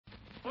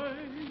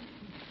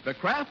The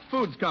Kraft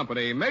Foods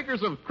Company,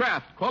 makers of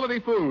Kraft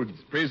Quality Foods,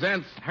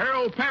 presents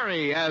Harold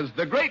Perry as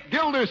the Great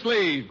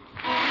Gildersleeve.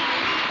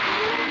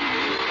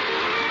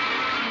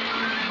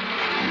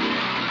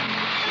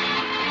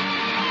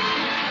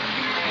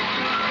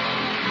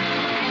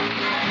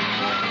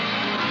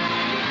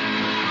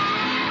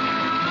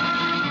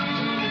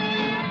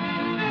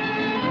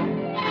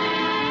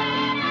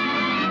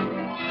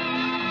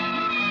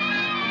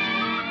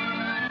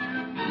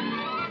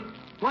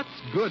 What's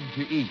good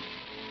to eat?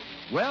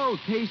 Well,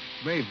 tastes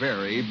may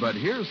vary, but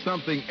here's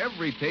something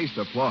every taste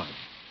applauds.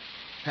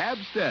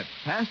 Pabst-ett,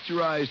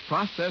 pasteurized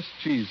processed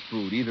cheese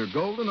food, either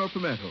golden or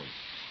pimento.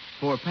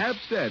 For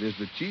Pabst-ett is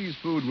the cheese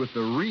food with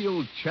the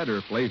real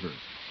cheddar flavor.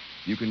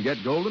 You can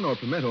get golden or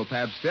pimento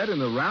Pabst-ett in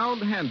the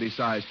round,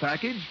 handy-size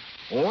package,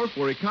 or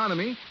for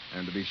economy,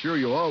 and to be sure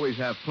you'll always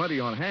have plenty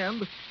on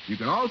hand, you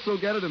can also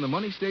get it in the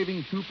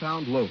money-saving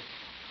 2-pound loaf.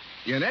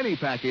 In any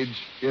package,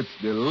 it's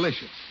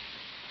delicious.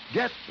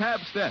 Get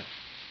Pabst-ett.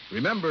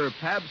 Remember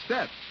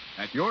Pabst-ett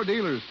at your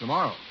dealers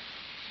tomorrow.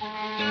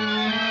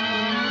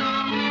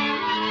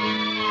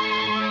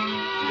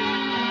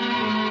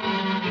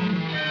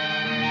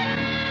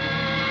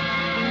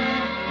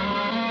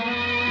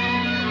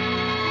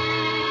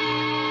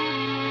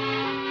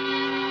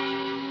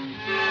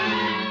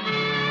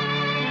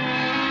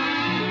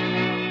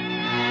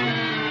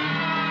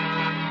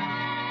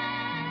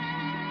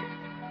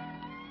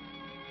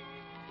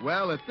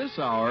 Well, at this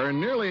hour,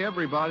 nearly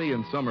everybody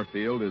in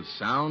Summerfield is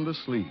sound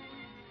asleep.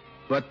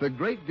 But the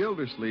great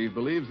Gildersleeve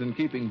believes in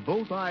keeping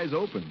both eyes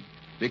open,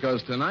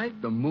 because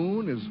tonight the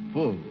moon is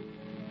full,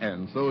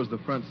 and so is the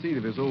front seat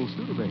of his old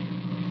Studebaker.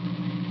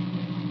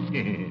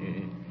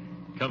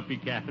 Comfy,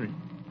 Catherine?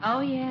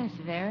 Oh, yes,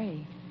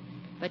 very.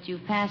 But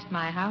you've passed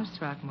my house,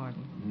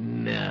 Throckmorton.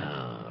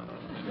 No.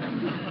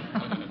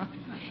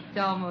 It's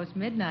almost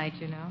midnight,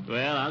 you know.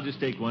 Well, I'll just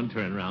take one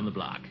turn around the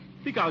block.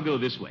 Think I'll go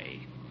this way.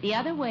 The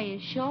other way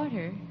is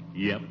shorter.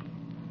 Yep.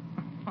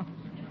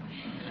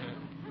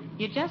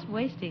 You're just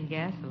wasting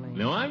gasoline.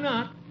 No, I'm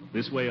not.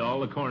 This way all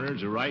the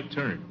corners are right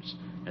turns.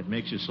 That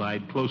makes you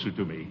slide closer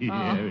to me.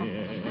 Oh.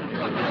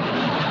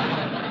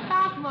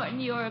 Throckmorton,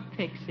 you're a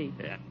pixie.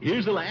 Yeah.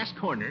 Here's the last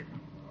corner.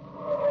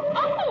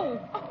 Oh,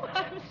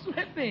 I'm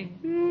slipping.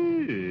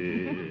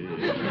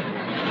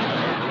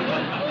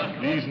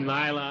 These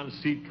nylon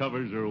seat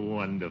covers are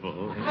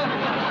wonderful.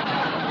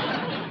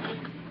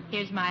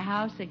 Here's my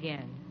house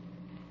again.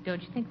 Don't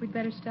you think we'd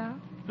better stop?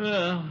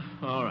 Well,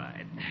 all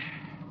right.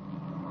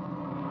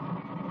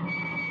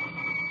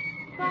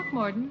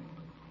 Throckmorton,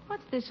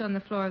 what's this on the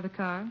floor of the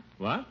car?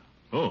 What?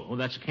 Oh, well,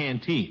 that's a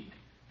canteen.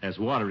 Has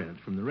water in it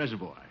from the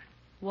reservoir.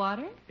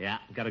 Water? Yeah,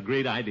 got a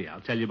great idea.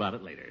 I'll tell you about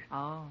it later.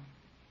 Oh.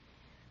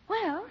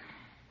 Well,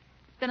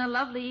 it's been a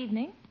lovely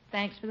evening.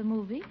 Thanks for the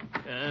movie.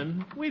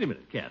 Wait a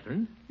minute,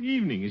 Catherine. The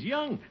evening is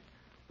young.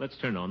 Let's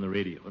turn on the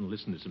radio and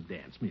listen to some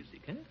dance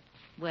music, huh?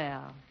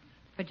 Well,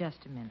 for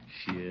just a minute.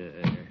 Sure.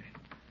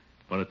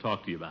 Want to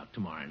talk to you about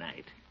tomorrow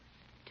night.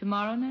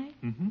 Tomorrow night?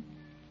 Mm-hmm.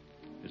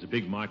 There's a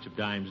big March of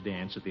Dimes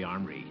dance at the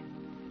Armory.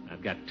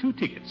 I've got 2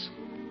 tickets.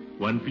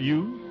 One for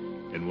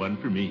you and one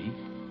for me.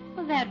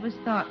 Well, that was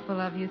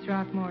thoughtful of you,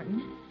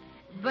 Throckmorton.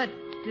 But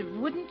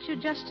wouldn't you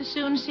just as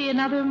soon see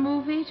another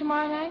movie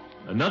tomorrow night?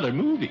 Another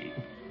movie?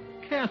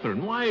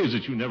 Catherine, why is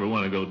it you never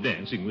want to go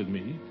dancing with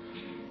me?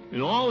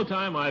 In all the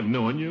time I've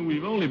known you,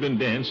 we've only been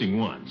dancing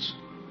once.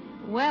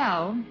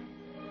 Well...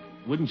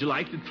 Wouldn't you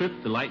like the trip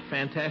to Light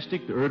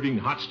Fantastic, to Irving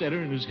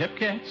Hofstadter and his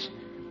Hepcats?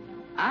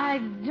 I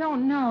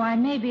don't know. I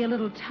may be a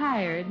little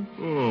tired.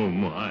 Oh,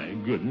 my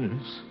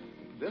goodness.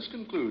 This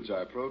concludes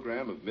our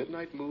program of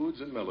Midnight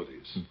Moods and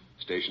Melodies.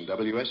 Station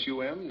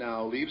WSUM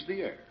now leaves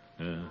the air.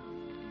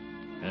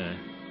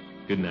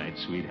 Good night,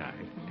 sweetheart.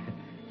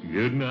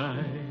 Good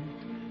night,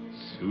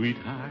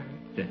 sweetheart.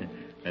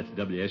 That's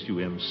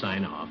WSUM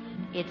sign-off.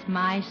 It's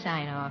my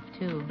sign-off,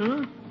 too.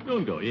 Huh?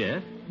 Don't go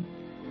yet.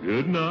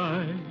 Good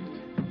night,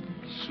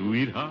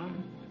 sweetheart.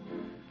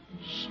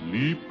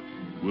 Sleep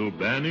will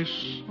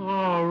banish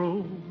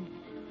sorrow.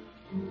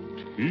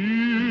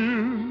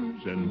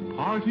 Tears and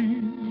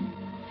parting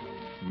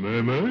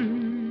may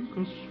make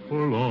us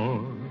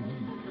forlorn.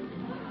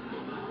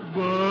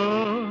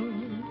 But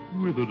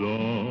with the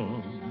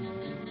dawn,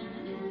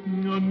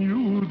 a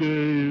new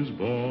day is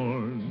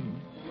born.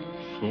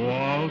 So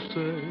I'll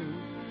say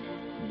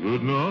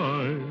good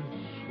night,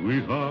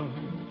 sweetheart.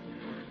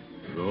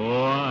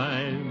 Though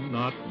I'm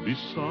not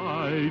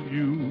beside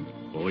you,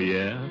 oh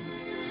yeah,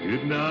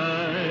 good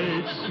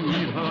night,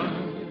 sweetheart.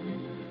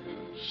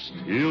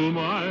 Still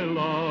my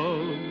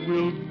love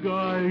will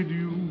guide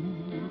you.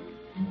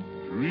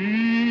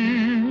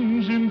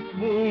 Dreams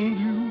enfold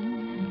you.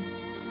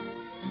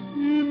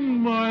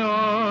 In my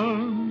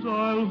arms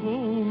I'll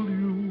hold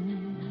you.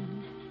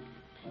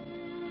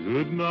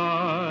 Good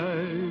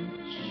night,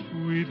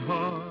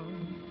 sweetheart.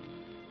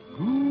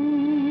 Good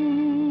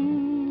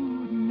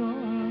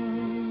night.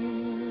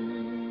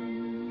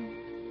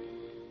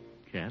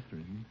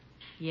 Catherine.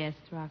 Yes,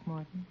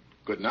 Throckmorton.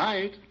 Good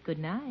night. Good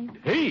night.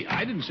 Hey,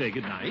 I didn't say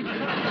good night.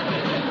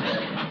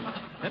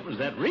 That was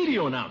that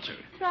radio announcer.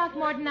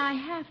 Throckmorton, I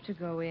have to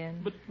go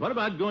in. But what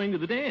about going to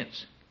the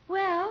dance?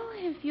 Well,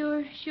 if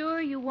you're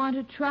sure you want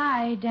to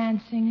try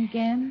dancing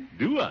again.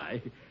 Do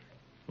I?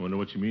 I wonder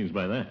what she means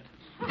by that.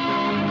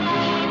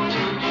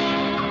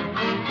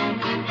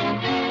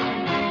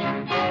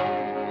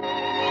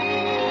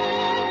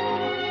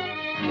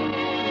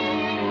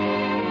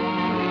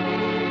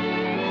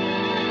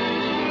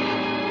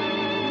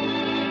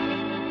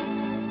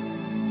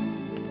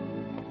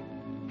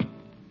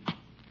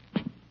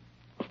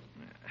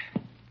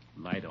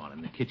 Light on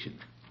in the kitchen.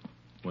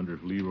 Wonder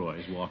if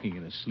Leroy's walking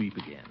in his sleep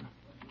again.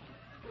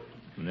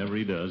 Whenever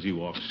he does, he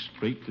walks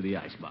straight to the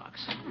icebox.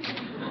 Is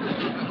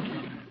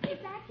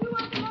that you,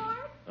 Uncle Lord?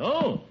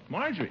 Oh,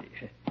 Marjorie.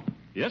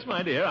 Yes,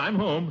 my dear, I'm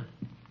home.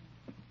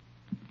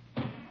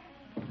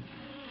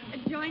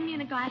 Join me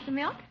in a glass of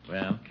milk?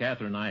 Well,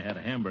 Catherine and I had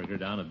a hamburger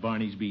down at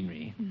Barney's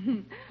Beanery.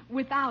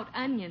 Without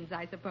onions,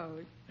 I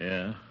suppose.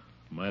 Yeah,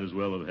 might as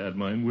well have had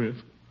mine with.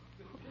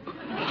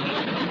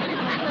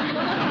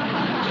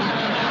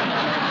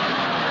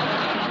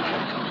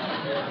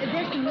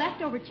 There's some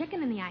leftover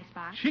chicken in the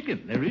icebox.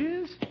 Chicken, there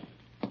is?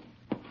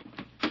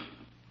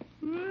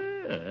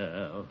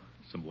 Well,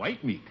 some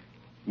white meat,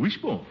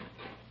 wishbone,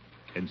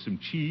 and some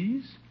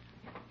cheese,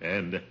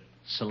 and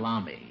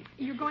salami.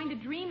 You're going to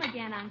dream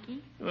again, Unky.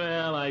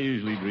 Well, I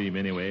usually dream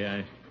anyway.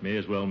 I may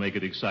as well make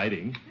it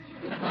exciting.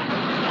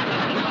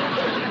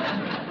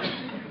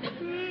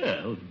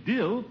 Well,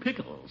 dill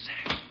pickles.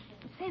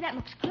 Say, that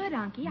looks good,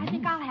 Unky. I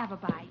think I'll have a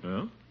bite.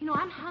 Oh? You know,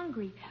 I'm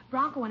hungry.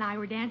 Bronco and I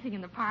were dancing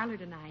in the parlor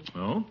tonight.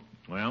 Oh?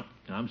 Well,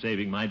 I'm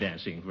saving my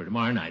dancing for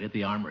tomorrow night at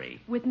the Armory.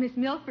 With Miss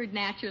Milford,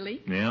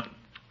 naturally. Yeah.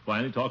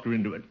 Finally talked her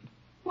into it.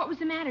 What was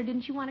the matter?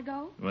 Didn't you want to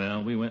go?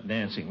 Well, we went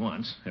dancing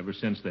once. Ever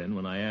since then,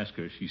 when I ask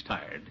her, she's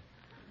tired.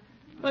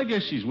 I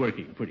guess she's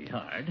working pretty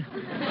hard.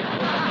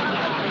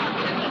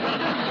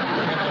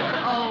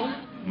 Oh.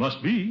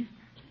 Must be.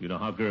 You know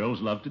how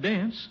girls love to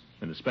dance,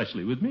 and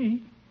especially with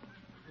me.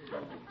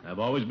 I've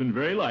always been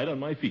very light on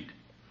my feet.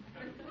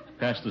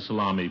 Pass the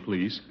salami,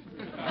 please.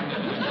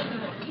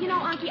 You know,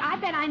 Unky, I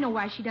bet I know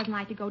why she doesn't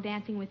like to go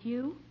dancing with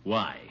you.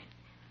 Why?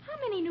 How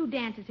many new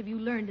dances have you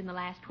learned in the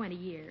last 20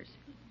 years?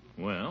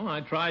 Well,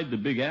 I tried the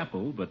Big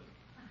Apple, but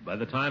by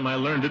the time I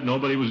learned it,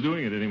 nobody was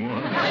doing it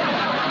anymore.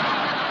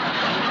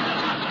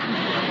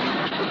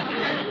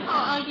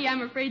 Oh, Unky,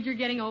 I'm afraid you're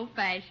getting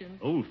old-fashioned.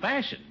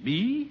 Old-fashioned?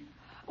 Me?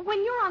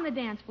 When you're on the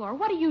dance floor,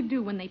 what do you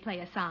do when they play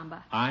a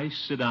samba? I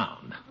sit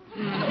down.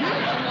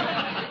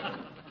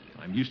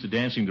 I'm used to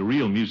dancing to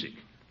real music,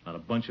 not a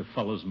bunch of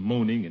fellas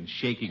moaning and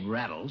shaking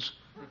rattles.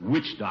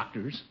 Witch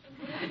doctors.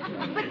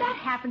 But that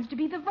happens to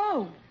be the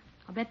vogue.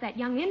 I'll bet that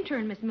young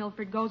intern Miss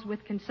Milford goes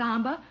with can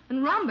samba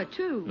and rumba,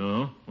 too.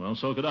 Oh, well,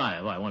 so could I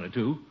if I wanted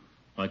to.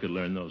 I could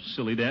learn those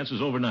silly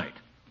dances overnight.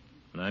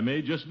 And I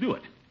may just do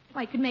it.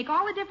 Why, it could make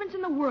all the difference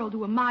in the world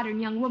to a modern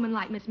young woman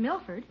like Miss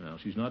Milford. Well,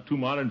 she's not too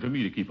modern for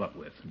me to keep up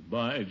with.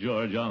 By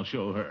George, I'll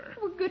show her.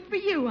 Well, good for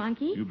you,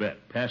 Unky. You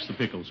bet. Pass the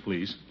pickles,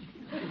 please.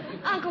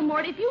 Uncle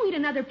Mort, if you eat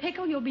another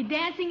pickle, you'll be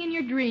dancing in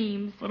your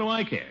dreams. What do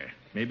I care?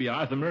 Maybe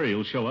Arthur Murray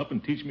will show up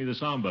and teach me the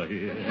samba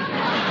here.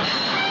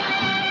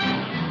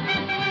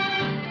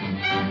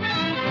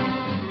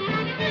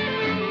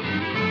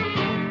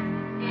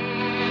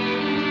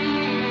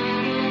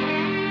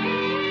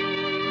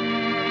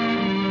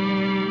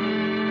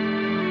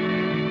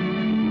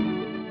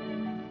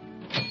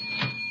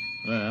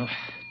 Well,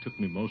 took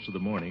me most of the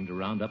morning to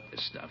round up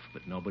this stuff,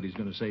 but nobody's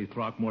going to say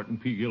Throckmorton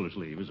P.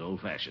 Gildersleeve is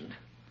old-fashioned.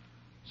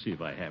 See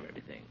if I have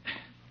everything.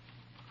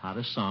 How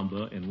to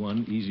Samba in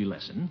One Easy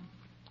Lesson.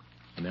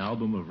 An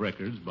album of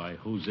records by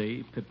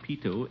Jose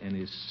Pepito and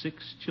his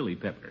 6 chili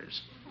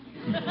peppers.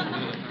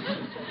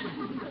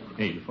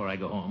 Hey, before I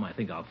go home, I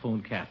think I'll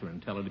phone Catherine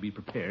and tell her to be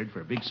prepared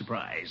for a big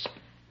surprise.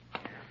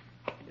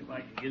 If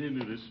I can get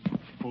into this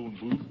phone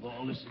booth with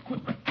all this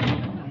equipment.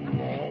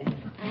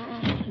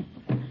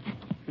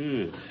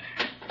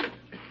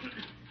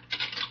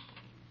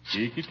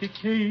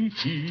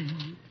 Katie,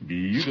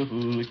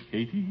 beautiful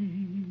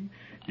Katie,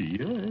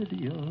 you're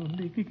the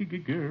only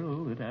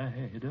girl that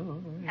I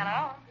adore.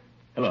 Hello?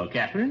 Hello,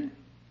 Catherine.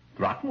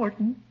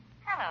 Throckmorton.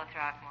 Hello,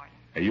 Throckmorton.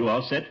 Are you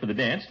all set for the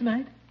dance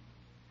tonight?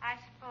 I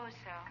suppose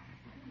so.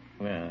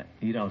 Well,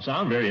 you don't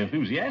sound very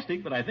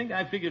enthusiastic, but I think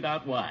I figured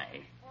out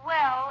why.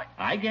 Well,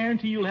 I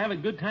guarantee you'll have a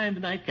good time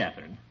tonight,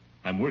 Catherine.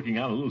 I'm working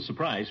on a little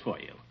surprise for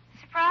you.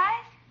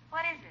 surprise?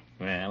 What is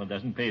it? Well, it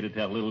doesn't pay to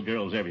tell little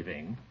girls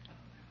everything.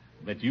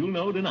 But you'll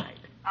know tonight.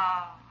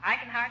 Oh, I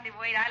can hardly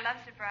wait. I love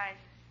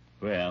surprises.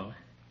 Well,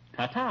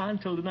 ta-ta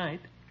until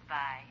tonight.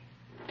 Bye.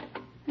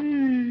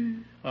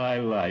 I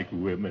like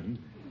women.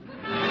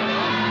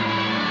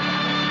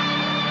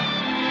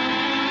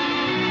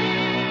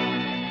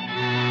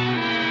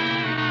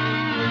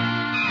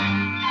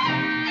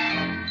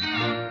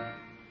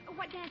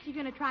 What dance are you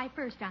going to try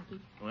first, Unky?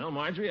 Well,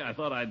 Marjorie, I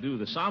thought I'd do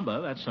the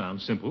samba. That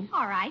sounds simple.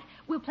 All right.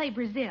 We'll play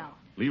Brazil.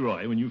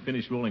 Leroy, when you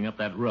finish rolling up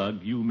that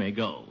rug, you may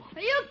go.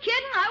 Are you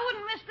kidding? I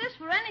wouldn't miss this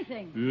for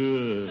anything.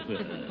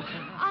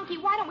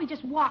 Unky, why don't we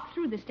just walk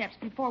through the steps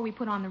before we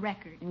put on the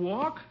record?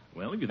 Walk?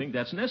 Well, if you think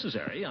that's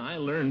necessary, I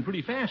learn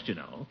pretty fast, you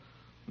know.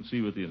 Let's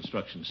see what the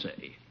instructions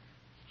say.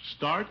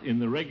 Start in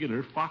the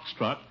regular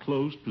foxtrot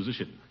closed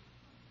position.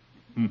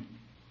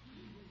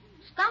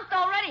 Stumped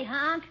already,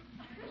 Honk.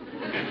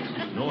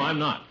 No, I'm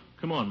not.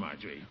 Come on,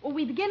 Marjorie. Well,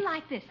 we begin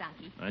like this,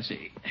 Unky. I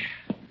see.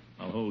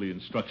 I'll hold the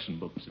instruction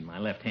books in my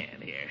left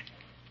hand here.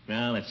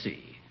 Now, let's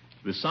see.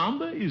 The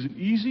samba is an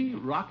easy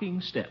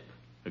rocking step,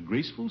 a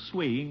graceful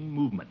swaying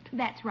movement.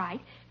 That's right.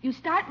 You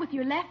start with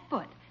your left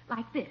foot,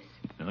 like this.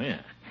 Oh,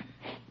 yeah.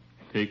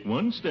 Take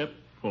one step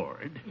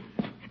forward.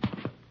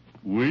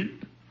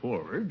 Weight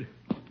forward.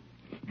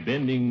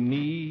 Bending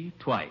knee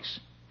twice.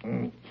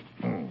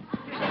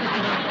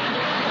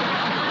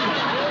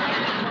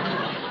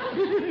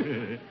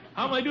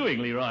 How am I doing,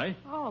 Leroy?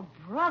 Oh,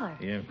 brother.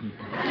 Yeah.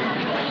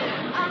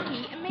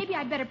 Unky, maybe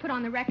I'd better put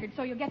on the record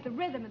so you'll get the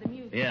rhythm of the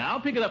music. Yeah,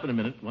 I'll pick it up in a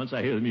minute once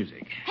I hear the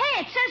music.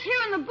 Hey, it says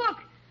here in the book,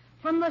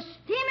 from the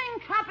steaming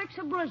tropics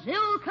of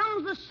Brazil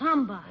comes the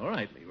samba. All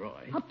right,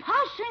 Leroy. A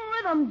pulsing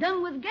rhythm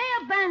done with gay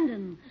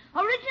abandon,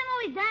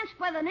 originally danced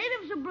by the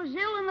natives of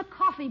Brazil in the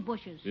coffee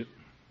bushes. Yep.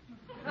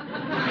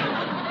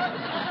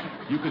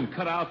 You can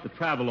cut out the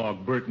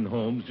travelogue, Burton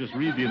Holmes. Just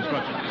read the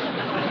instructions.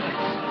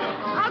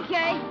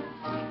 Okay.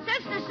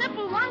 Says the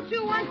simple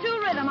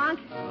 1-2-1-2 rhythm, Unc.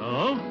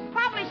 Oh?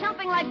 Probably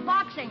something like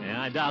boxing.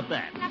 Yeah, I doubt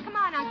that. Now, come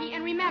on, Unky,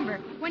 and remember,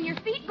 when your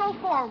feet go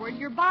forward,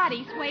 your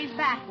body sways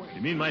backward.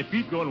 You mean my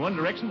feet go in one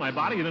direction, my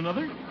body in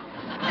another?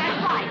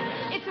 That's right.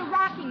 It's a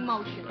rocking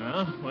motion.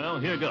 Well,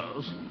 here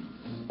goes.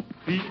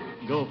 Feet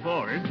go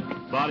forward,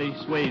 body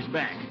sways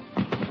back.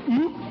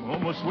 Oop,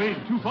 almost swayed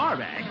too far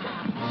back.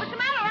 What's the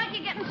matter, Unc?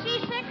 You getting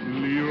seasick?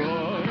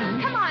 Leroy.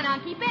 Come on,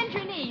 Unky, bend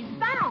your knees.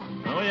 Bounce.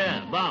 Oh,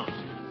 yeah, bounce.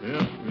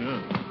 Yeah.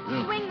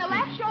 Swing the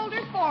left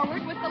shoulder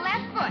forward with the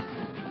left foot.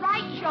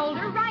 Right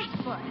shoulder, right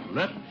foot.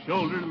 Left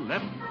shoulder,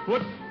 left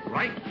foot.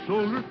 Right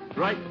shoulder,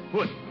 right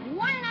foot.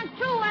 1 and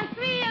 2 and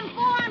 3 and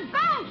 4 and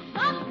bounce,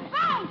 Unc,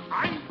 bounce.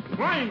 I'm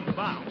trying to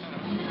bounce.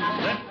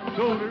 Left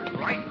shoulder,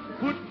 right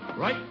foot,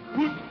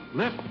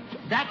 left.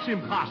 That's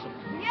impossible.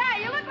 Yeah,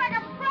 you look like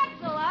a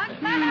pretzel, Unc.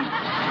 I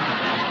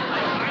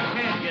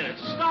can't get it.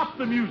 Stop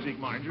the music,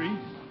 Marjorie.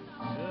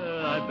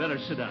 I'd better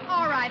sit down.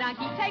 All right,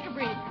 Unky, take a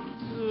breather.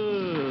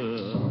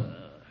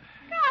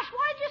 Gosh,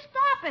 why'd you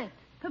stop it?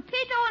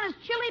 Pepito and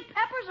his chili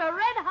peppers are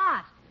red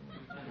hot.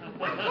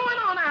 What's going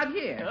on out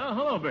here?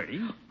 Hello,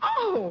 Bertie.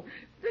 Oh,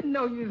 didn't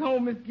know you was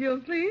home, Miss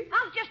Gildersleeve.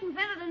 Unc just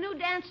invented a new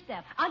dance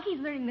step. Unky's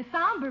learning the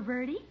samba,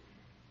 Bertie.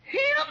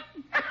 Him?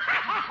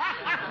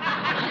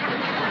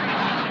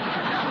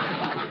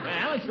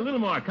 Well, it's a little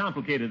more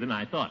complicated than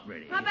I thought,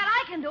 Bertie. I bet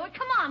I can do it.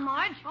 Come on,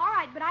 Marge. All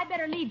right, but I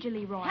better lead you,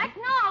 Leroy. Heck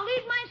no, I'll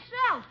lead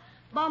myself.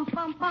 Bum,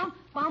 bum, bum,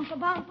 bum, bum,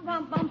 bum,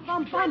 bum, bum,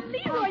 bum, bum.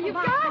 Leroy, you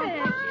got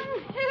it.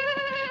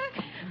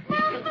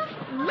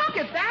 Look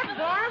at that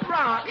bar of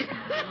rock.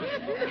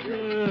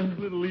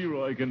 Little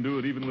Leroy can do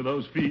it even with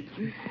those feet.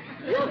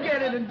 You'll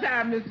get it in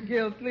time, Miss Yeah,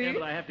 Gildersleeve.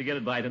 but I have to get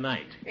it by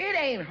tonight. It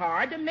ain't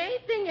hard. The main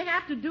thing you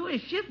have to do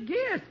is shift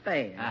gears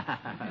fast.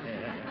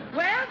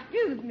 Well,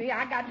 excuse me,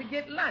 I got to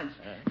get lunch.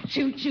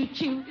 Choo, choo,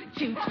 choo, choo,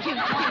 choo, choo, choo,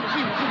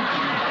 choo.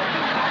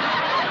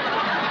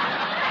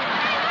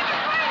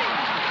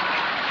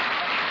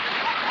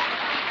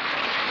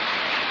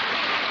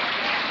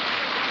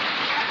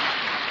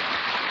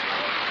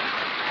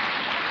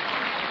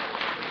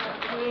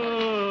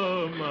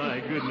 Oh, my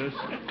goodness.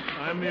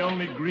 I'm the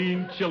only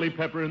green chili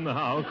pepper in the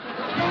house.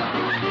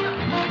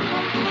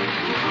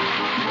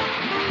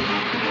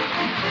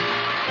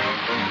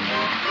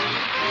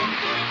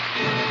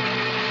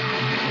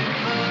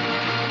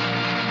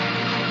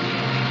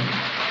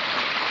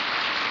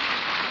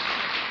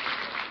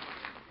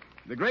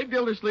 The Great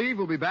Gildersleeve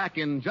will be back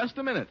in just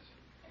a minute.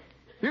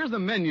 Here's a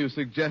menu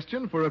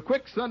suggestion for a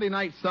quick Sunday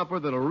night supper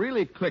that'll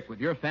really click with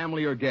your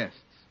family or guests.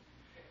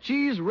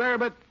 Cheese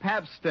rarebit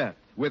Pabstet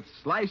with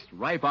sliced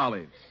ripe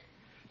olives.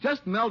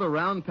 Just melt a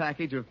round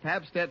package of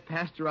Pabstet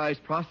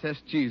pasteurized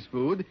processed cheese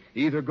food,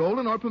 either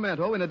golden or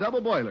pimento, in a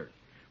double boiler.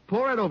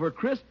 Pour it over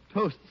crisp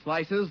toast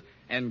slices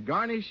and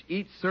garnish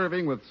each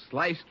serving with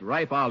sliced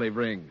ripe olive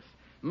rings.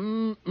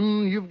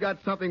 You've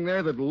got something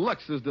there that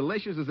looks as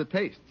delicious as it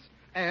tastes.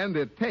 And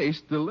it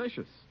tastes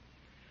delicious.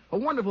 A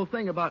wonderful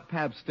thing about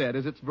Pabstet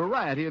is its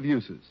variety of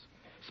uses.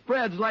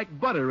 Spreads like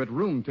butter at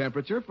room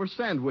temperature for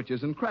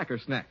sandwiches and cracker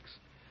snacks.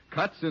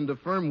 Cuts into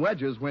firm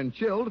wedges when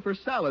chilled for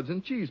salads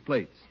and cheese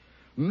plates.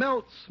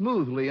 Melts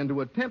smoothly into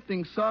a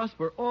tempting sauce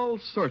for all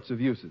sorts of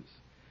uses.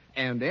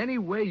 And any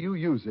way you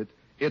use it,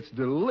 it's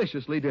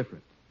deliciously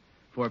different.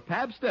 For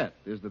Pabstet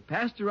is the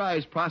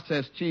pasteurized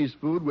processed cheese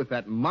food with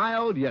that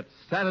mild yet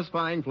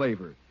satisfying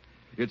flavor.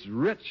 Its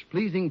rich,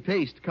 pleasing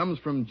taste comes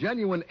from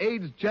genuine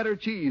aged cheddar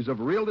cheese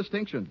of real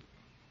distinction.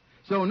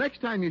 So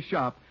next time you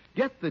shop,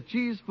 get the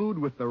cheese food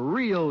with the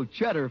real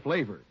cheddar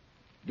flavor.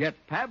 Get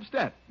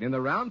Pabstet in the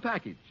round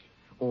package.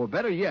 Or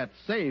better yet,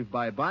 save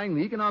by buying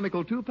the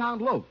economical 2-pound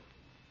loaf.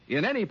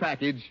 In any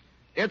package,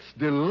 It's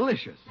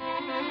delicious.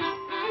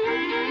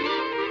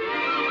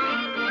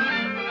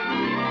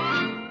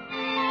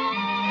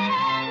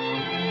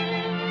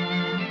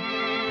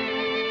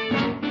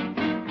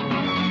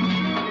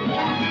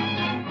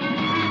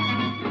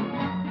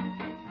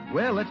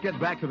 Well, let's get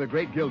back to the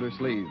great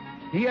Gildersleeve.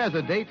 He has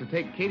a date to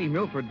take Katie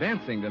Milford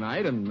dancing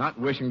tonight, and not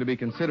wishing to be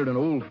considered an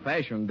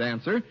old-fashioned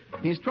dancer,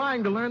 he's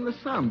trying to learn the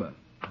samba.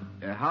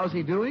 How's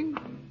he doing?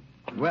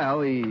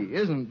 Well, he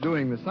isn't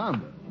doing the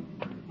samba.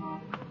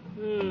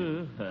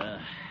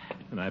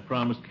 And I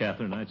promised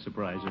Catherine I'd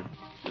surprise her.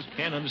 Just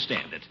can't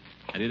understand it.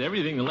 I did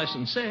everything the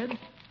lesson said.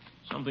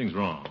 Something's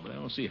wrong, but I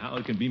don't see how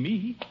it can be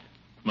me.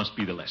 Must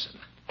be the lesson.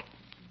 I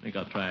think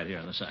I'll try it here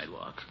on the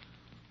sidewalk.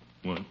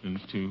 1 and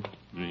 2,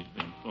 3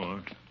 and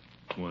 4.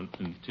 1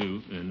 and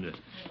 2 and...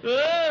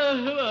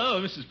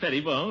 hello, Mrs.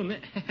 Pettibone.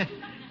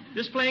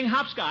 Just playing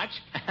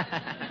hopscotch.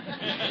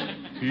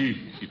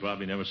 She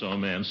probably never saw a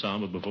man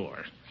samba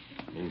before.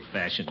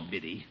 Old-fashioned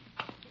biddy.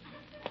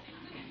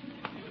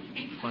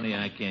 Funny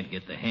I can't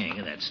get the hang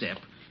of that step.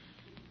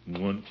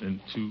 1 and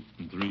 2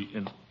 and 3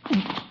 and...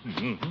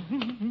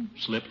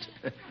 Slipped.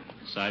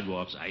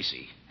 Sidewalk's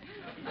icy.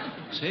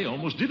 Say,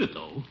 almost did it,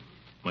 though.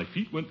 My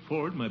feet went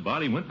forward, my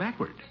body went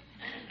backward.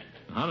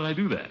 How did I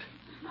do that?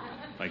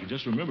 If I could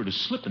just remember to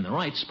slip in the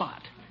right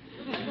spot.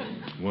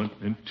 1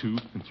 and 2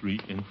 and 3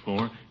 and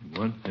 4.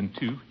 1 and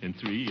 2 and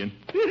 3 and...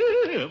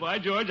 By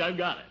George, I've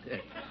got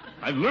it.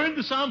 I've learned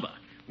the samba.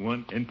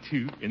 1 and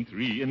 2 and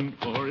 3 and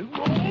 4 and...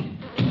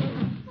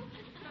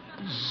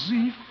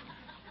 Zeef.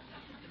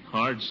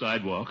 Hard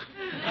sidewalk.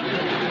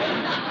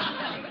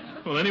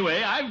 Well,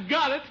 anyway, I've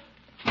got it.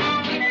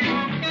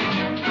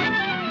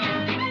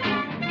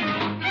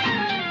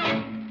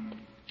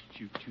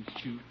 Choo, choo,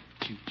 choo,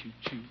 choo, choo,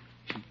 choo,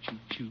 choo, choo,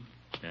 choo.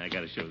 Now I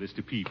got to show this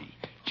to Peavy.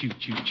 Choo,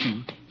 choo,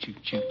 choo, choo,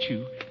 choo,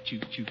 choo, choo,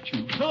 choo,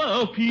 choo.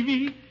 Hello,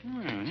 Peavy.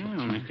 Well,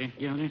 hello, Mr.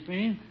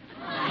 Gildersleeve.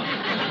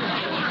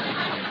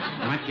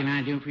 What can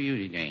I do for you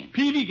today?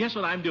 Peavy, guess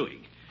what I'm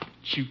doing?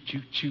 Choo,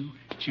 choo, choo,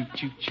 choo,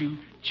 choo, choo,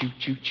 choo,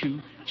 choo,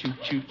 choo, choo,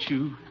 choo,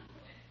 choo.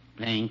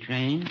 Playing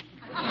train?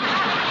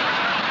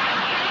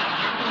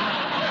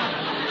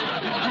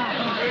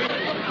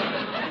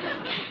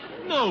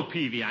 No,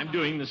 Peavy, I'm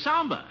doing the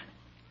samba.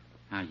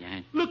 How's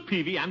that? Look,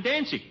 Peavy, I'm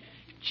dancing.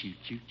 Choo,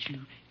 choo, choo,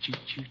 choo,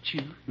 choo,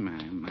 choo.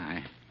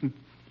 My.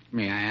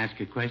 May I ask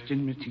a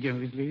question, Mr.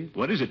 Gildersleeve?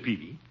 What is it,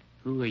 Peavy?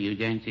 Who are you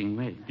dancing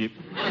with? Yep.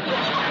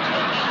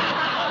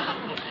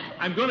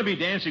 I'm going to be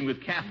dancing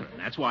with Catherine.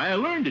 That's why I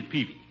learned it,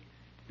 Peavy.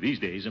 These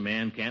days, a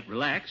man can't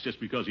relax just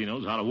because he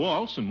knows how to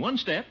waltz in one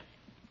step.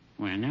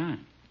 Why not?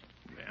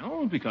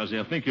 Well, because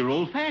they'll think you're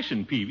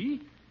old-fashioned,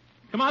 Peavy.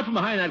 Come out from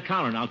behind that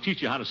counter and I'll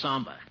teach you how to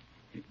samba.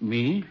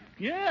 Me?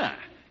 Yeah.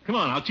 Come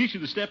on, I'll teach you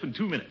the step in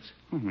 2 minutes.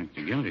 Oh,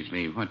 Mr.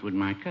 Gildersleeve, what would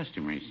my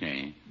customers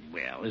say?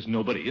 Well, there's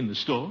nobody in the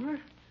store.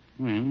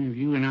 Well, if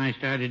you and I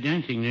started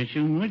dancing, there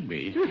soon would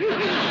be.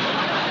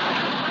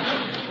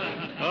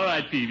 All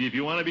right, Peavy, if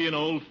you want to be an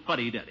old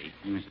fuddy-duddy.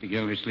 Mr.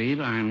 Gildersleeve,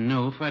 I'm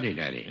no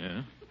fuddy-duddy.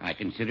 Yeah? I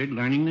considered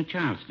learning the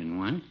Charleston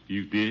once.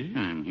 You did?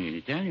 I'm here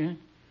to tell you.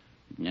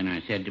 Then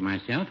I said to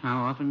myself,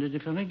 how often did a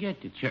fellow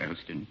get to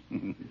Charleston?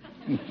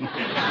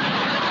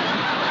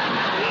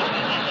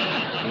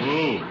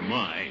 Oh,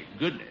 my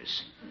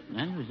goodness.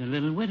 That was a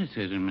little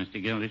witticism,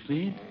 Mr.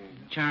 Gildersleeve.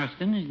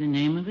 Charleston is the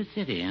name of a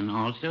city, and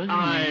also the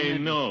I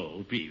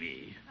know,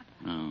 Peavy.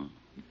 Oh.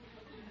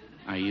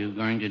 Are you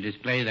going to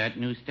display that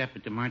new step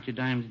at the March of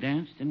Dimes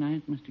dance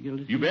tonight, Mr.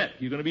 Gildersleeve? You bet.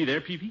 You going to be there,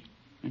 Peavy?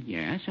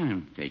 Yes,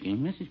 I'm taking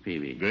Mrs.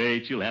 Peavy.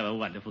 Great. You'll have a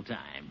wonderful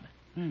time.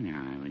 Well, no,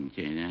 I wouldn't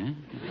say that.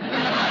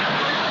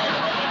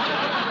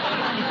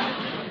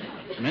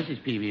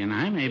 Mrs. Peavy and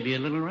I may be a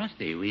little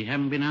rusty. We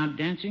haven't been out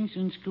dancing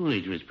since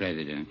Coolidge was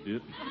president.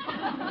 Yep.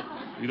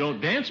 You don't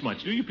dance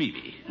much, do you,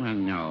 Peavy? Well,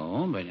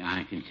 no, but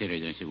I consider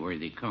this a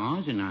worthy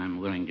cause, and I'm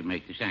willing to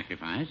make the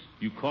sacrifice.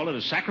 You call it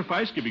a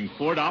sacrifice, giving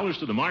 $4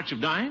 to the March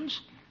of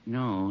Dimes?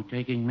 No,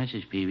 taking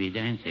Mrs. Peavy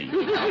dancing.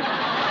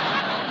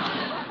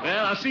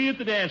 Well, I'll see you at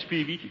the dance,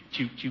 Peavy.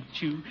 Choo, choo,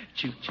 choo,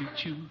 choo, choo,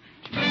 choo.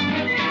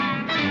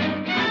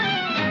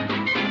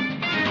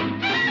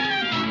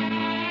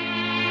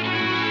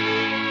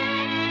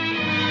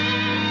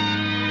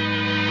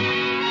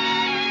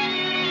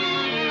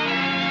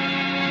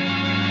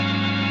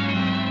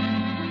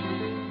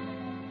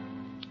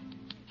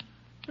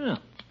 Well,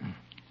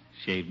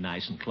 shaved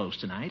nice and close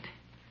tonight.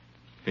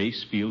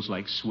 Face feels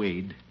like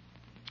suede.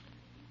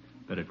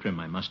 Better trim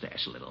my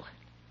mustache a little.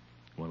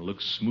 Want to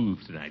look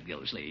smooth tonight,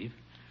 Gildersleeve.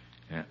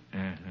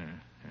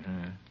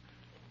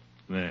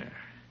 There.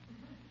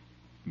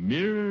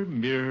 Mirror,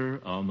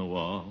 mirror on the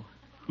wall,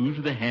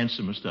 who's the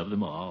handsomest of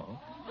them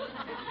all?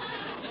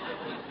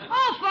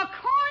 Oh, for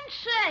corn's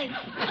sake.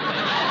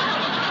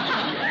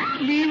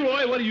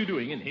 Leroy, what are you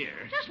doing in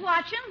here? Just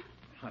watching.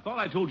 I thought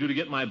I told you to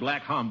get my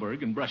black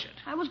Homburg and brush it.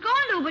 I was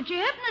going to, but you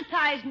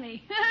hypnotized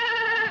me.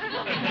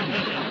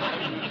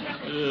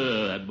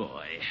 That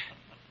boy.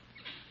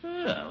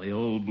 Well, the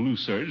old blue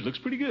serge looks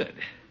pretty good.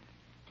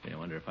 I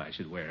wonder if I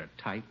should wear a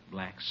tight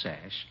black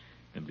sash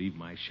and leave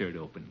my shirt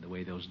open the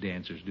way those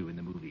dancers do in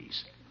the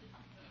movies.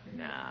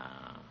 No.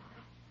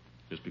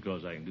 Just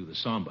because I can do the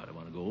samba, I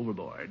want to go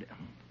overboard.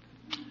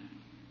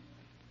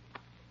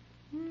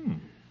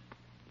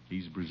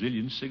 These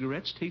Brazilian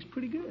cigarettes taste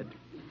pretty good.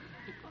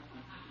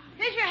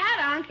 Here's your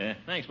hat, Unc.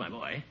 Thanks, my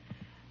boy.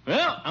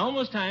 Well,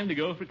 almost time to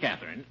go for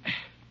Catherine.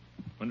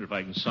 Wonder if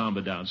I can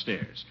samba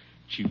downstairs.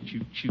 Choo,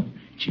 choo, choo,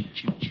 choo,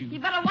 choo, choo. You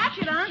better watch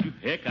it, Unc.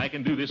 Heck, I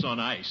can do this on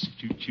ice.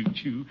 Choo, choo,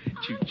 choo,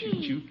 choo,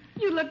 choo, choo.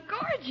 You look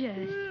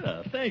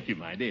gorgeous. Thank you,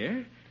 my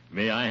dear.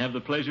 May I have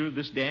the pleasure of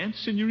this dance,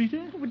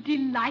 senorita? Oh,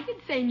 delighted,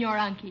 Senor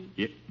Unky.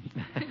 Yep.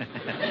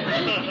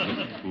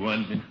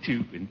 1 and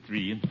 2 and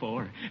 3 and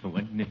 4.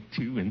 1 and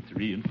 2 and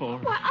 3 and 4.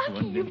 Why, Unky,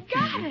 1 and you've 2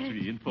 got and it.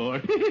 3 and 4.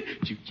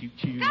 Choo, choo,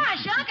 choo.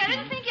 Gosh, Unc, I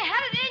didn't think you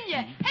had it in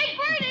you. Hey,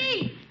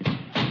 Bertie!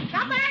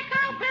 Come back,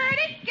 Colonel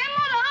Parody. Get a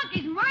load of Unc.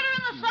 He's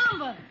murdering the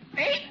samba.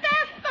 Ain't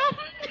that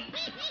something?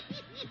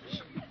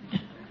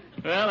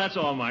 Well, that's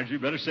all, Marjorie.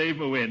 Better save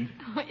my wind.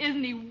 Oh,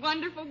 isn't he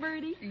wonderful,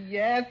 Bertie?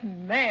 Yes,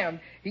 ma'am.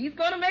 He's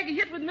going to make a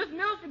hit with Miss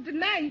Milford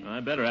tonight.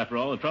 I better after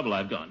all the trouble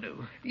I've gone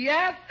to.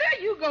 Yes, sir.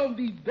 You're going to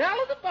be belle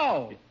of the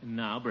ball.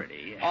 Now,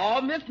 Bertie.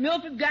 All Miss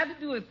Milford got to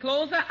do is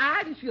close her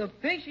eyes and she'll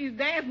think she's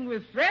dancing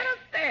with Fred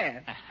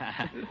Astaire.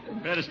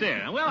 Fred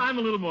Astaire. Well, I'm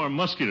a little more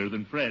muscular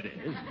than Fred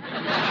is.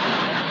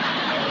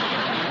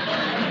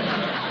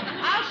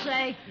 I'll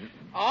say.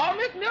 All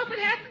Miss Milford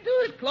has to do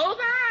is close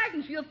her eyes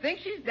and she'll think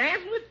she's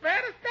dancing with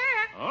Fred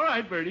Astaire. All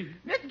right, Bertie.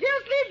 Miss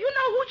Gildersleeve, you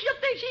know who she'll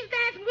think she's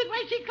dancing with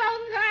when she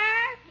closes her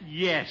eyes?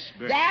 Yes,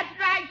 Bertie. That's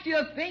right.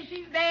 She'll think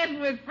she's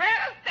dancing with Fred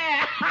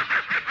Astaire.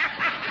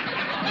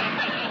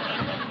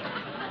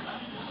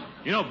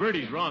 You know,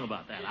 Bertie's wrong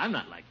about that. I'm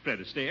not like Fred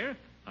Astaire.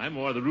 I'm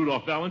more the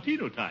Rudolph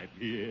Valentino type.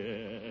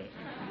 Yeah.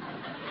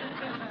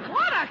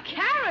 What a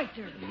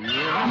character.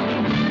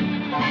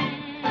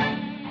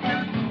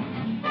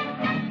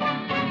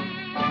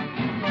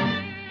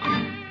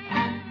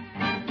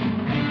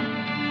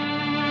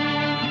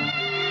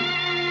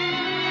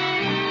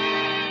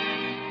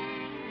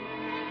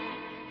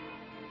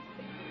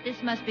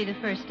 This must be the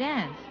first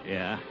dance.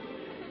 Yeah.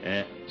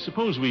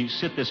 Suppose we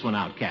sit this one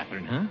out,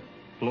 Catherine, huh?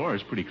 Floor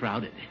is pretty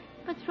crowded.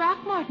 But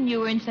Throckmorton, you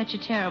were in such a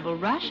terrible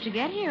rush to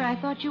get here. I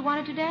thought you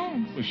wanted to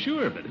dance. Well,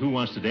 sure, but who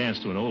wants to dance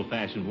to an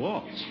old-fashioned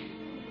waltz?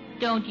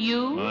 Don't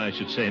you? Well, I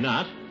should say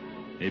not.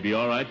 They'd be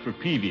all right for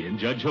Peavy and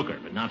Judge Hooker,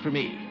 but not for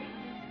me.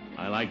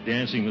 I like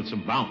dancing with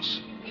some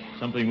bounce,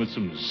 something with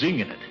some zing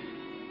in it.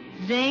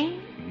 Zing?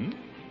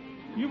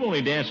 Hmm? You've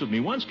only danced with me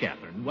once,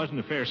 Catherine. It wasn't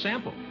a fair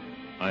sample.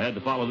 I had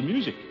to follow the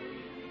music.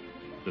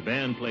 If the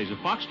band plays a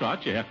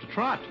foxtrot, you have to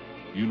trot.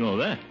 You know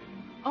that.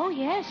 Oh,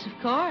 yes, of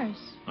course.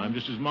 I'm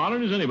just as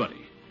modern as anybody,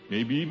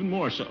 maybe even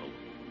more so.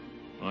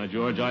 Why,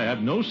 George, I have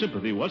no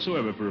sympathy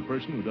whatsoever for a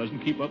person who doesn't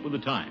keep up with the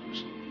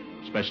times,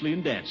 especially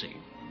in dancing.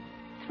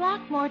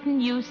 Throckmorton,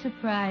 you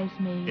surprise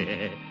me.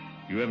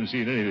 You haven't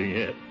seen anything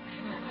yet.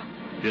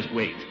 Just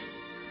wait.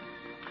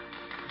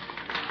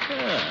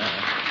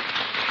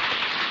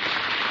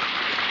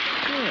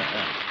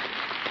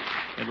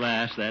 At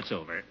last, that's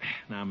over.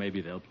 Now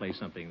maybe they'll play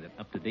something that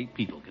up-to-date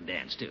people can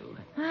dance to.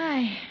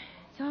 Aye,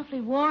 it's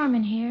awfully warm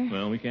in here.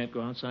 Well, we can't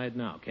go outside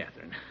now,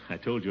 Catherine. I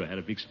told you I had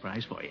a big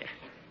surprise for you.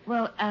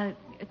 Well,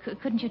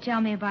 couldn't you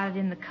tell me about it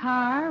in the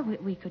car?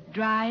 We could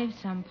drive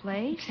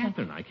someplace.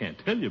 Catherine, I can't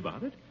tell you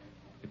about it.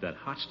 If that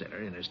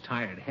Hotstetter and his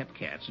tired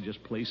hepcats will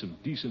just play some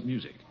decent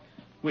music.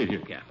 Wait here,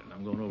 Catherine.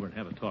 I'm going over and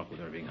have a talk with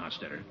Irving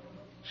Hotstetter.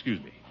 Excuse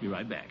me. Be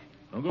right back.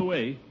 Don't go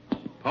away.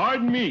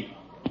 Pardon me.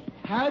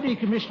 Howdy,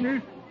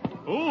 Commissioner.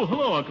 Oh,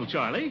 hello, Uncle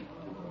Charlie.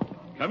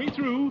 Coming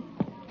through.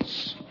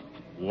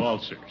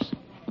 Waltzers.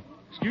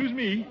 Excuse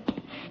me.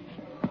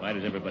 Why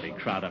does everybody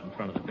crowd up in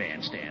front of the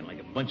bandstand like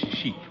a bunch of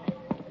sheep?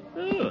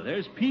 Oh,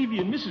 there's Peavy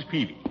and Mrs.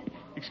 Peavy.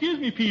 Excuse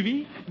me,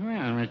 Peavy.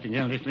 Well, Mr.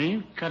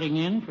 Gildersleeve, cutting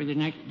in for the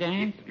next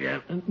dance?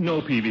 Yeah,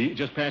 no, Peavy.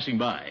 Just passing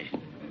by.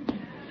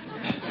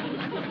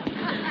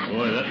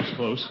 Boy, that was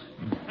close.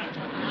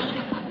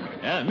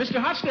 Mr.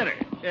 Hotstetter.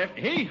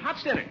 Hey,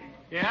 Hotstetter.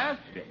 Yes?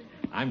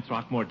 I'm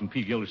Throckmorton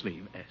P.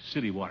 Gildersleeve,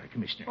 City Water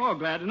Commissioner. Oh,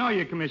 glad to know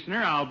you,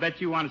 Commissioner. I'll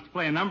bet you want us to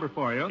play a number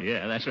for you.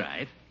 Yeah, that's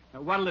right.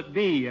 What'll it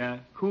be?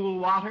 Cool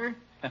water?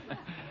 No.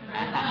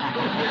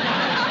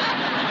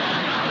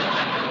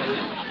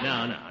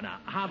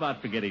 How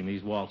about forgetting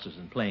these waltzes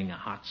and playing a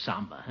hot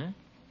samba, huh?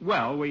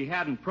 Well, we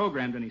hadn't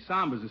programmed any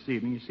sambas this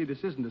evening. You see,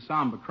 this isn't a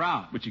samba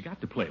crowd. But you got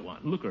to play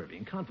one. Look,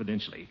 Irving,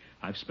 confidentially,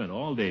 I've spent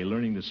all day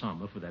learning the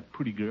samba for that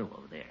pretty girl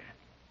over there.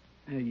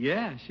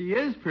 Yeah, she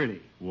is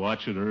pretty.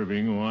 Watch it,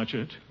 Irving, watch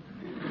it.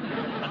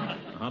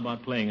 How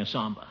about playing a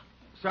samba?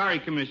 Sorry,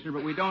 Commissioner,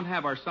 but we don't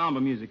have our samba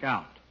music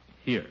out.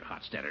 Here,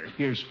 Hotstetter,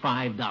 here's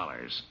 $5.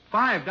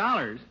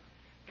 $5?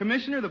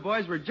 Commissioner, the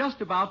boys were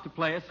just about to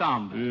play a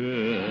samba.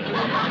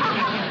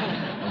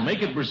 Well,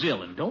 make it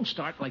Brazil, and don't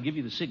start till I give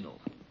you the signal.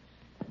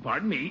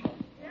 Pardon me.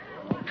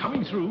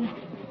 Coming through.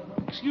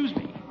 Excuse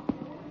me.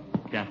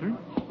 Catherine?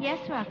 Yes,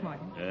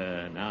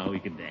 Throckmorton. Now we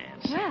can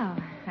dance. Well,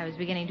 I was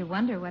beginning to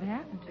wonder what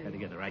happened to Got to you.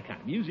 get the right kind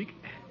of music.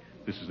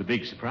 This is the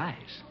big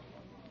surprise.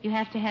 You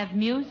have to have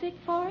music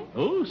for it?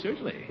 Oh,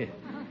 certainly.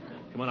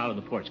 Come on out on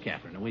the porch,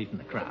 Catherine, away from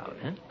the crowd,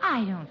 huh?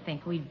 I don't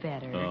think we'd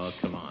better. Oh,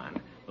 come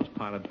on. Those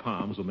potted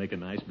palms will make a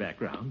nice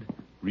background.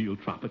 Real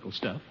tropical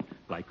stuff,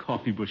 like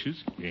coffee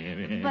bushes.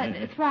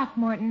 But,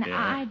 Throckmorton,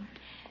 Yeah,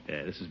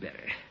 this is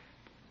better.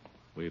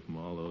 Away from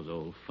all those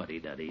old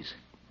fuddy-duddies.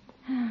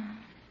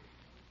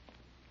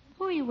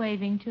 Who are you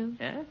waving to?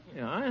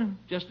 Yeah,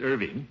 just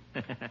Irving.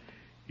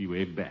 He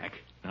waved back.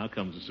 Now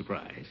comes the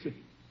surprise.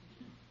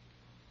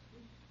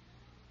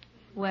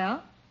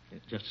 Well?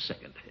 Just a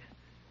second.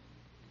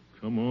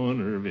 Come on,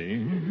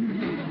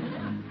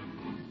 Irving.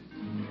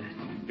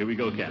 Here we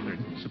go,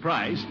 Catherine.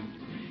 Surprise.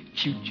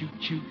 Choo, choo,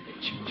 choo,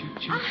 choo, choo,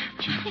 choo,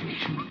 choo, choo,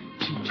 choo,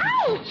 choo.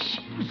 Ouch!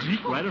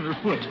 Zeke right on her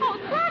foot. Oh,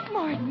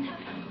 Throckmorton,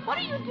 what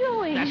are you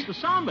doing? That's the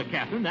samba,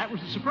 Catherine. That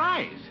was the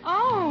surprise.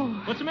 Oh,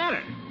 What's the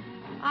matter?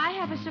 I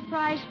have a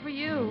surprise for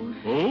you.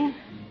 Oh?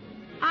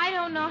 I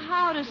don't know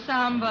how to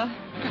samba.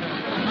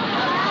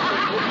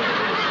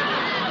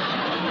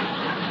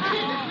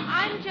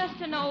 I'm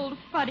just an old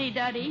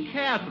fuddy-duddy.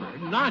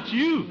 Catherine, not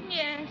you.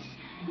 Yes.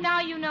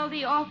 Now you know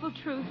the awful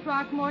truth,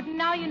 Throckmorton.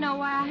 Now you know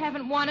why I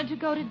haven't wanted to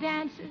go to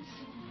dances.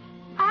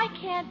 I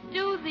can't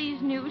do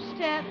these new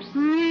steps.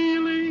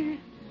 Really?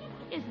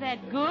 Is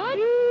that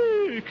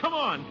good? Come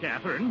on,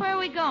 Catherine. Where are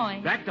we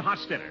going? Back to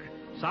Hofstetter.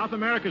 South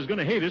America's going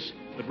to hate us,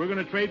 but we're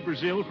going to trade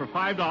Brazil for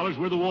 $5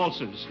 worth of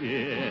waltzes.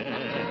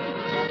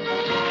 Yeah.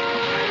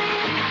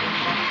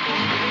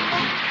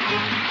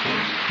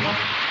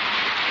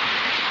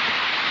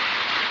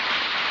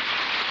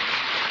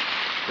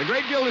 The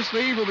great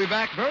Gildersleeve will be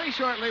back very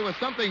shortly with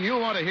something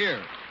you'll want to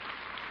hear.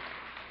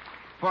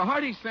 For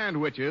hearty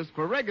sandwiches,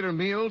 for regular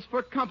meals,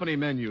 for company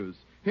menus,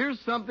 here's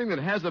something that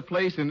has a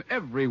place in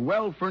every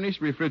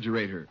well-furnished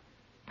refrigerator.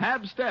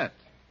 Pabstet,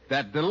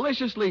 that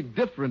deliciously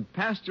different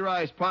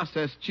pasteurized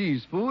processed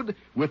cheese food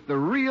with the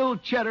real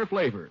cheddar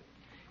flavor.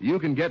 You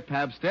can get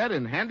Pabstet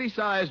in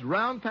handy-sized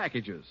round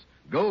packages,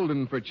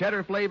 golden for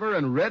cheddar flavor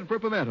and red for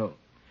pimento.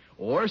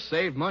 Or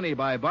save money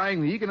by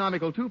buying the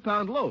economical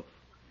 2-pound loaf.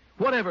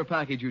 Whatever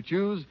package you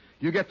choose,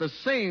 you get the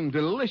same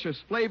delicious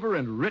flavor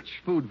and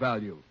rich food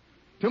value.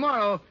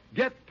 Tomorrow,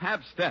 get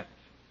Pabstet.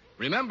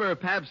 Remember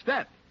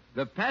Pabstet,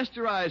 the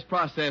pasteurized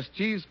processed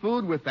cheese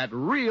food with that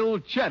real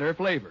cheddar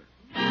flavor.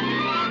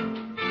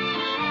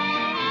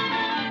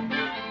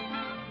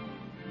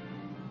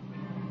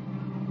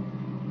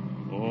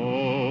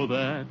 Oh,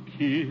 that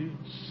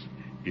kiss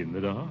in the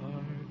dark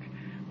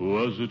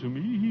was to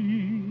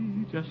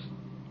me just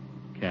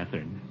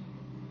Catherine.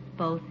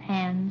 Both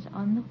hands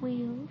on the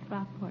wheel,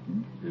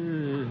 Throckmorton.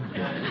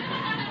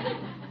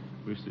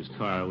 Wish this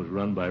car was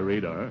run by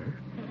radar.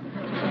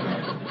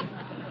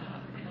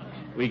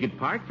 We could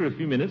park for a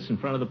few minutes in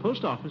front of the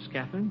post office,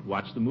 Catherine.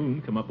 Watch the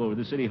moon come up over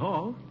the city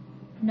hall.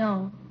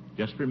 No.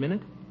 Just for a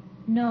minute?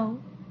 No.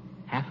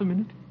 Half a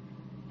minute?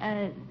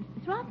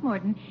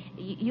 Throckmorton,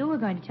 you were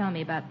going to tell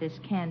me about this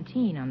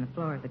canteen on the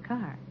floor of the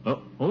car.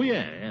 Oh,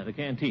 yeah, the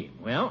canteen.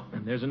 Well,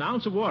 there's an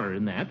ounce of water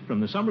in that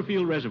from the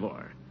Summerfield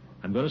Reservoir.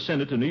 I'm going to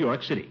send it to New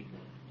York City.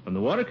 From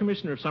the water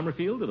commissioner of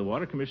Summerfield to the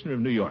water commissioner of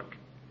New York.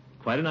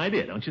 Quite an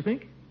idea, don't you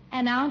think?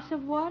 An ounce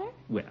of water?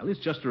 Well, it's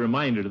just a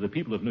reminder to the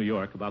people of New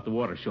York about the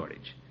water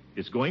shortage.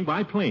 It's going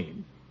by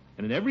plane,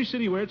 and in every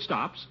city where it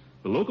stops,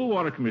 the local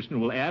water commissioner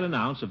will add an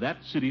ounce of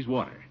that city's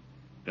water.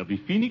 There'll be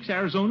Phoenix,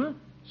 Arizona,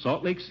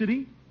 Salt Lake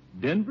City,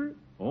 Denver,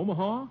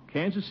 Omaha,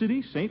 Kansas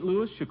City, St.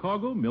 Louis,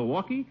 Chicago,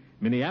 Milwaukee,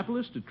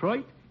 Minneapolis,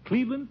 Detroit,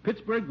 Cleveland,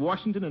 Pittsburgh,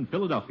 Washington, and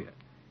Philadelphia.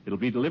 It'll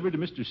be delivered to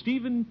Mr.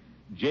 Stephen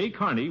J.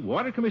 Carney,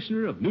 Water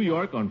Commissioner of New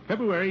York, on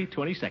February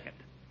 22nd.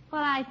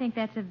 Well, I think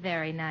that's a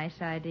very nice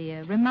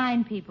idea.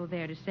 Remind people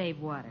there to save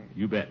water.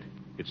 You bet.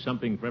 It's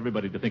something for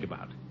everybody to think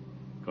about.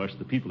 Of course,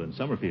 the people in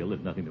Summerfield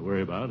have nothing to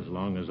worry about as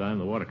long as I'm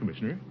the water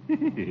commissioner.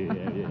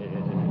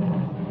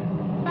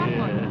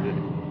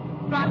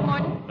 Throckmorton.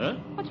 Throckmorton? Huh?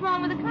 What's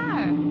wrong with the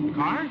car? The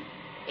car?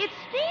 It's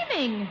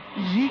steaming.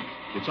 Zeke,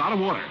 it's out of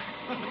water.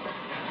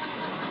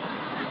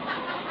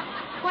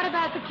 What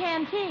about the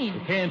canteen?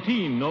 The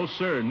canteen, no,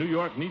 sir. New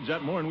York needs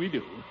that more than we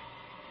do.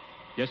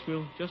 Guess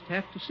we'll just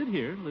have to sit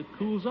here till it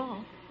cools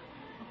off.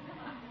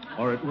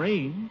 Or it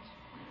rains.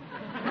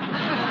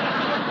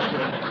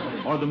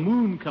 Or the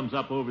moon comes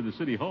up over the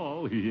city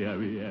hall. Yeah.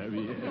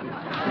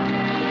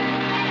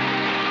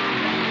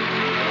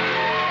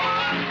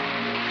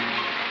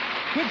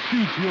 Which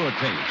suits your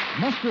taste?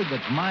 Mustard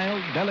that's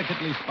mild,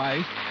 delicately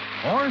spiced,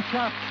 or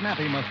sharp,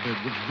 snappy mustard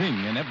with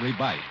zing in every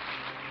bite?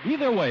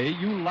 Either way,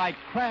 you like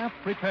Kraft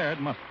prepared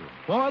mustard.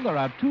 For there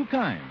are two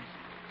kinds.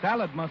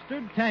 Salad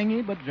mustard,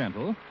 tangy but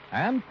gentle,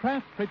 and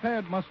Kraft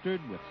prepared mustard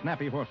with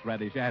snappy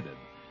horseradish added.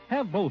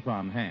 Have both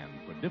on hand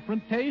for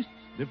different tastes,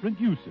 different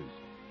uses.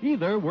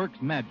 Either works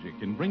magic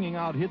in bringing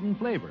out hidden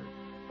flavor.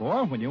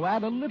 For when you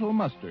add a little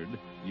mustard,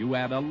 you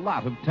add a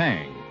lot of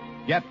tang.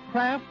 Get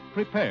Kraft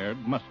prepared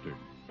mustard.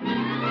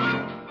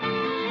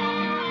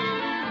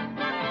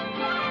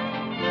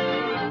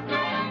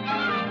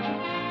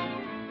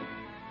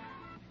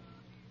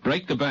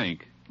 Break the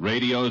Bank,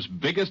 radio's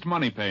biggest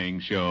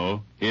money-paying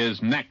show,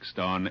 is next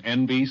on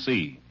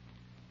NBC.